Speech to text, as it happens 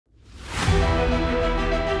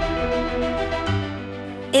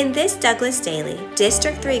In this Douglas Daily,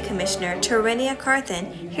 District 3 Commissioner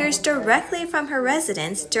Carthan hears directly from her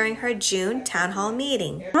residents during her June Townhall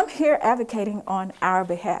meeting. I'm here advocating on our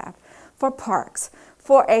behalf for parks,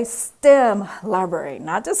 for a STEM library,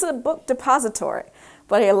 not just a book depository,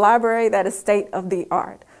 but a library that is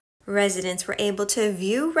state-of-the-art. Residents were able to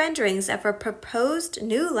view renderings of a proposed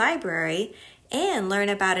new library and learn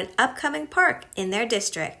about an upcoming park in their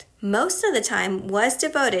district. Most of the time was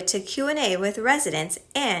devoted to Q&A with residents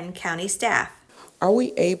and county staff. Are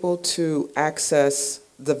we able to access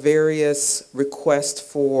the various requests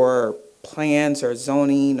for plans or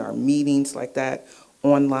zoning or meetings like that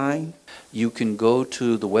online? You can go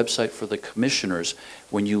to the website for the commissioners.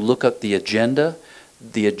 When you look up the agenda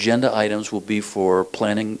items will be for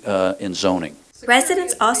planning and zoning.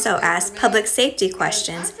 Residents also asked public safety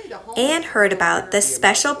questions and heard about the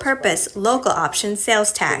special purpose local option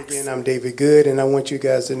sales tax. Again, I'm David Good, and I want you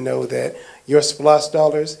guys to know that your SPLOST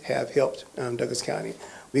dollars have helped Douglas County.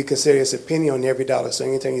 We consider it's a penny on every dollar, so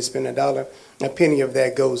anytime you spend $1, a penny of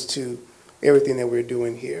that goes to everything that we're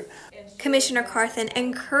doing here. Commissioner Carthan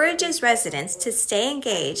encourages residents to stay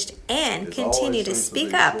engaged and continue to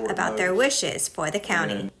speak up about their wishes for the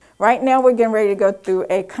county. Right now we're getting ready to go through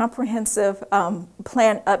a comprehensive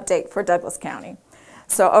plan update for Douglas County.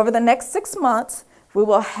 So over the next 6 months, we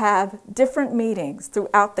will have different meetings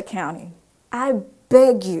throughout the county. I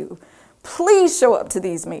beg you, please show up to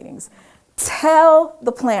these meetings. Tell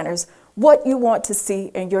the planners what you want to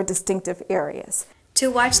see in your distinctive areas.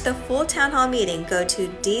 To watch the full town hall meeting, go to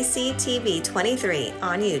DCTV 23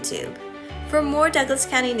 on YouTube. For more Douglas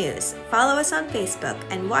County news, follow us on Facebook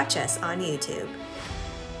and watch us on YouTube.